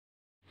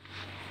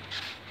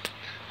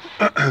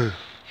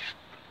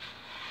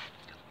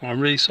I'm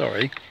really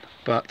sorry,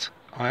 but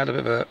I had a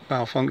bit of a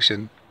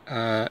malfunction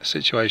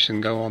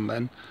situation go on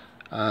then,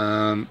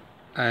 and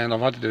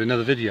I've had to do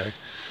another video,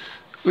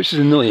 which is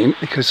annoying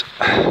because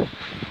I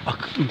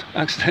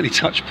accidentally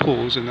touched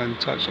pause and then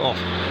touched off.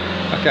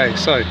 Okay,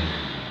 so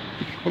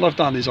what I've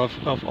done is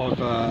I've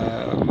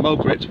mold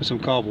gripped with some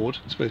cardboard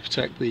to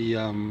protect the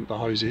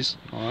hoses.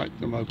 All right,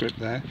 the mold grip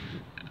there,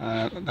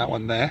 that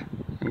one there.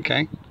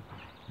 Okay.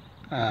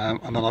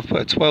 And then I've put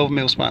a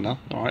 12mm spanner.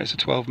 Alright, it's a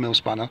 12mm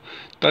spanner.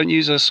 Don't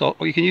use a socket,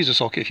 well, you can use a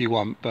socket if you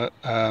want, but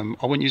I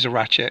wouldn't use a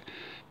ratchet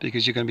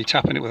because you're going to be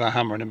tapping it with a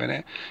hammer in a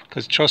minute.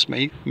 Because trust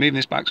me, moving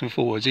this backwards and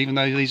forwards, even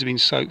though these have been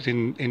soaked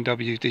in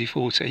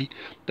WD-40,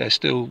 they're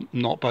still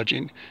not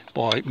budging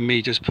by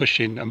me just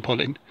pushing and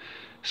pulling.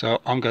 So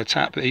I'm going to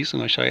tap these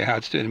and I'll show you how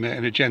to do it in a minute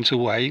in a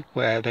gentle way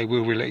where they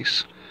will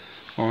release.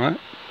 Alright,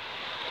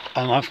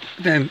 and I've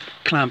then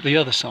clamped the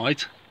other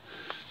side.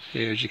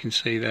 Here, as you can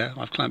see there,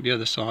 I've clamped the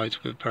other side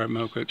with a pair of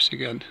mold grips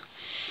again.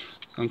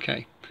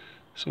 Okay,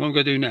 so what I'm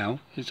going to do now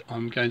is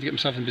I'm going to get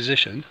myself in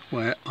position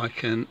where I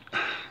can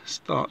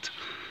start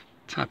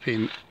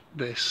tapping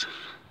this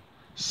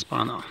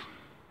spanner.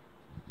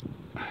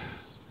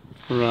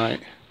 Right,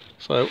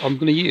 so I'm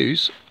going to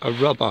use a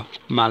rubber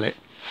mallet,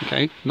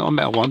 okay, not a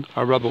metal one,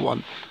 a rubber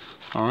one.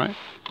 Alright,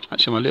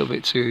 actually I'm a little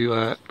bit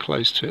too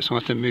close to it, so I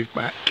have to move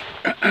back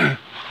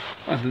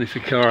underneath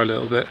the car a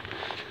little bit.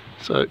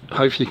 So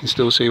hopefully you can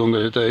still see what I'm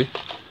going to do.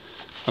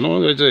 And all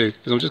I'm going to do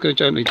is I'm just going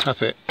to gently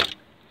tap it.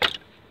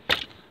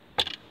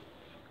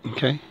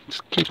 Okay,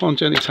 just keep on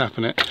gently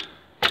tapping it.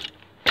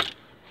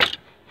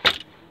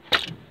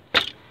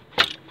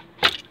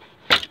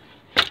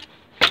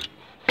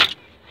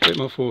 A bit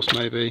more force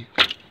maybe.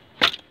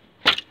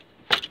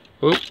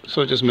 Oh,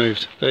 so it just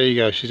moved. There you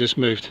go, she just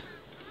moved.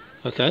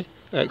 Okay,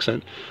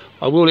 excellent.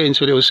 I will let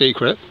into a little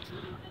secret.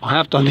 I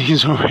have done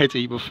these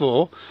already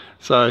before,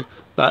 so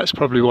that's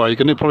probably why. You're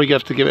going to probably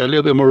have to give it a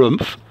little bit more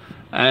oomph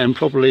and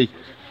probably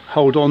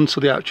hold on to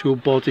the actual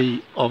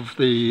body of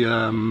the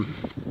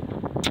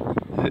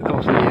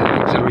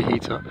auxiliary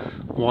heater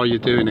while you're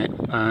doing it,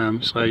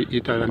 so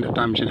you don't end up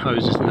damaging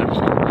hoses and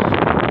everything.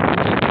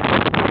 Okay.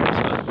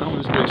 So that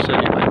one's loose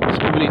anyway.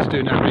 So what we need to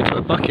do now, we need to put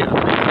a bucket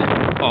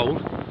underneath it, bowl,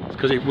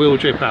 because it will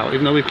drip out.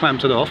 Even though we've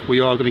clamped it off, we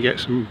are going to get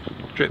some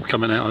drip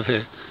coming out of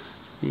here.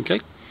 Okay.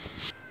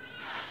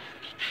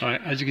 Right,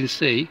 as you can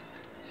see,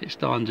 it's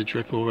starting to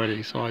drip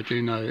already, so I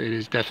do know it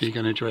is definitely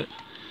going to drip.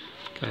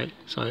 Okay,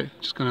 so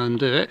just going to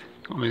undo it.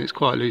 I mean, it's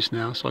quite loose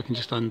now, so I can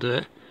just undo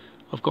it.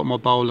 I've got my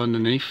bowl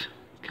underneath,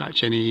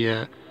 catch any,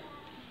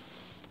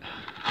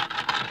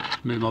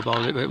 move my bowl a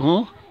little bit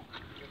more,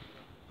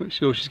 make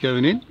sure she's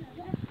going in.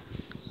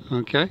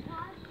 Okay,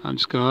 I'm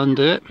just going to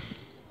undo it.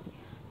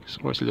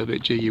 Sorry, it's a little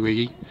bit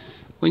jiggy-wiggy.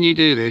 When you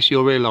do this,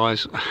 you'll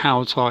realise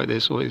how tight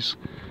this is,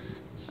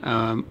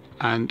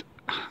 and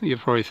you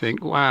probably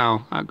think,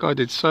 wow, that guy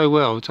did so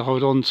well to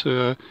hold on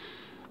to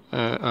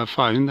a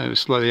phone that was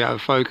slightly out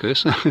of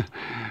focus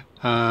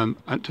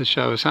and to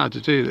show us how to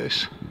do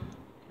this.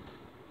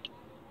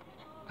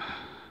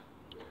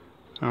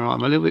 Alright,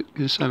 I'm a little bit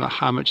concerned about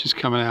how much is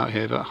coming out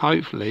here, but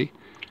hopefully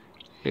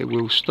it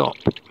will stop.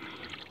 So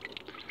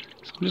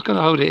I'm just going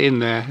to hold it in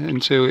there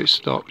until it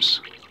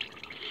stops.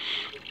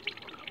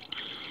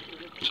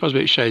 So I was a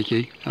bit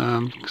shaky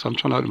because I'm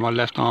trying to open my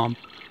left arm.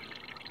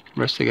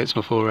 Rest against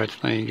my forehead.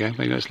 There you go.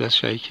 Maybe that's less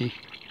shaky.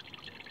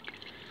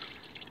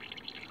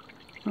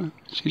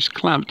 She's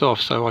clamped off,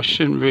 so I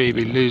shouldn't really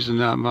be losing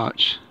that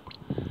much.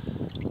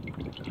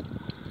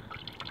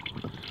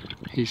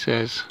 He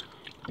says.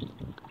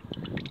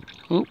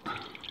 Oh.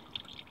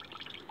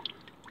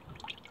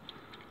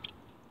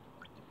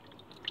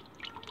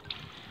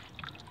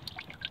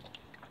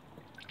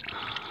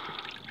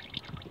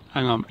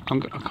 Hang on.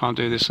 I can't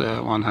do this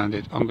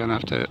one-handed. I'm going to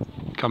have to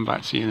come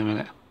back to you in a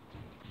minute.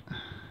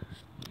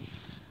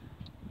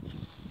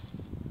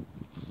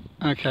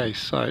 Okay,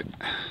 so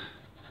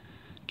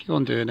keep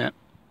on doing it.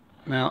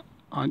 Now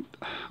I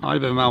had a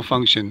bit of a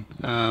malfunction.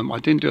 I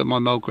didn't do it with my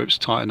mold grips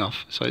tight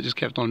enough, so it just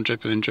kept on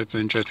dripping and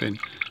dripping and dripping,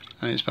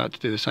 and it's about to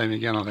do the same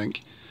again, I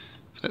think.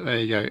 But there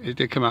you go, it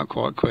did come out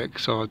quite quick,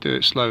 so I'll do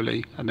it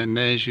slowly, and then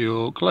there's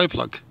your glow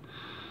plug.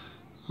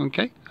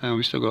 Okay, and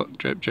we've still got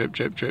drip, drip,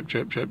 drip, drip,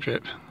 drip, drip,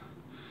 drip.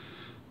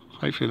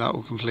 Hopefully that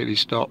will completely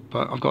stop,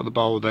 but I've got the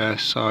bowl there,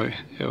 so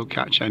it'll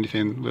catch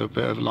anything with a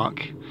bit of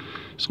luck.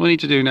 So what we need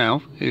to do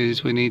now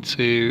is we need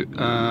to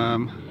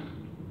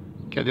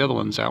get the other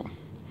ones out.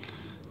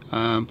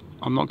 I'm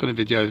not going to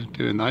video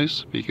doing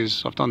those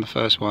because I've done the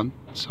first one,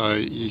 so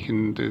you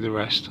can do the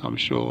rest, I'm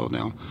sure.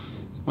 Now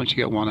once you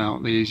get one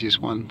out, the easiest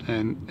one,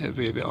 then it'll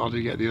be a bit harder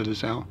to get the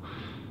others out.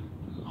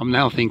 I'm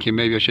now thinking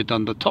maybe I should have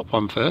done the top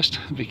one first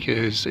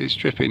because it's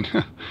dripping.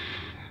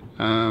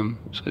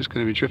 So it's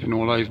going to be dripping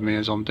all over me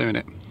as I'm doing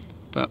it,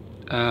 but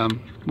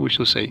we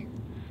shall see.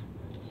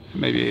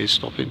 Maybe it is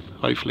stopping.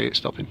 Hopefully it's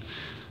stopping.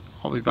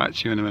 I'll be back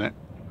to you in a minute.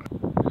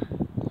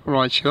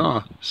 Right, you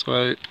are.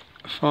 So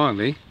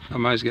finally I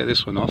managed to get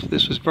this one off.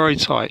 This was very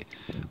tight.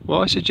 What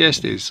I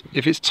suggest is,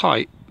 if it's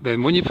tight,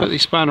 then when you put the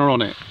spanner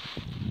on it,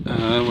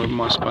 where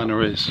my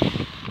spanner is.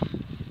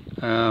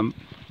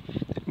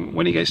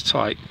 When it gets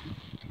tight,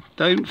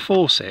 don't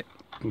force it,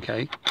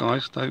 okay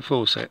guys, don't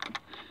force it.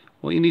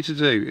 What you need to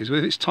do is,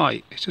 if it's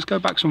tight, is just go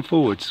backs and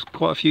forwards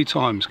quite a few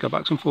times. Go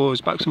backs and forwards,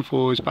 backs and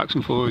forwards, backs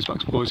and forwards,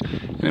 backs and forwards,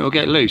 and it will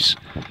get loose.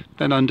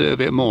 Then undo it a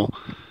bit more.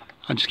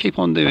 And just keep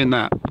on doing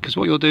that, because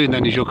what you're doing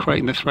then is you're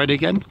creating the thread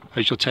again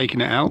as you're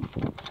taking it out.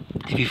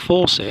 If you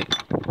force it,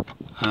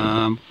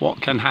 what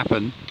can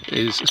happen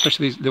is,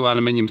 especially these little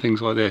aluminium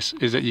things like this,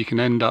 is that you can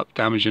end up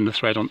damaging the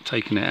thread on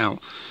taking it out,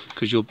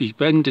 because you'll be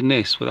bending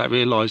this without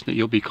realising that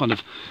you'll be kind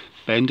of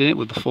bending it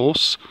with the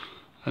force,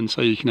 and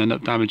so you can end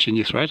up damaging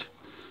your thread.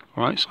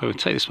 Alright, so I'll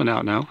take this one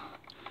out now.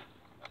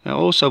 Now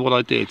also what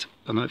I did,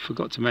 and I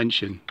forgot to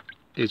mention,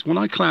 is when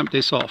I clamped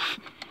this off,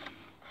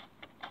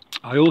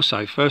 I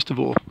also, first of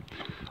all,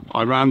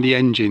 I ran the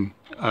engine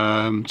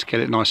to get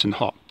it nice and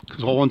hot,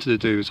 because what I wanted to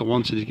do is I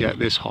wanted to get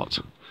this hot,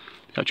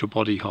 the actual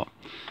body hot.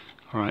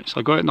 Alright, so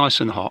I got it nice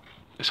and hot,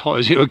 as hot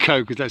as it would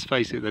go, because let's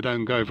face it, they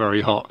don't go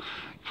very hot,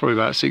 probably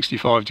about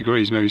 65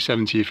 degrees, maybe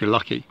 70 if you're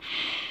lucky.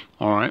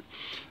 Alright,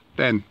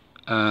 then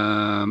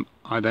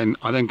I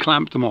then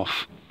clamped them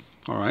off.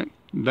 Alright,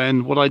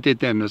 then what I did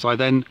then is I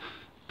then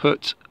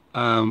put,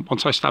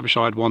 once I established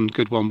I had one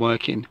good one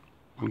working,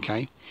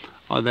 okay,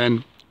 I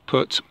then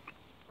put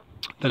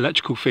the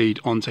electrical feed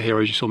onto here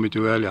as you saw me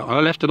do earlier. I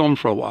left it on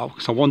for a while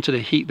because I wanted to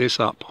heat this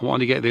up. I wanted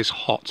to get this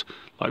hot,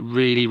 like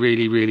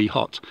really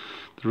hot.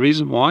 The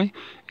reason why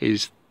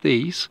is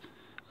these,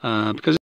 because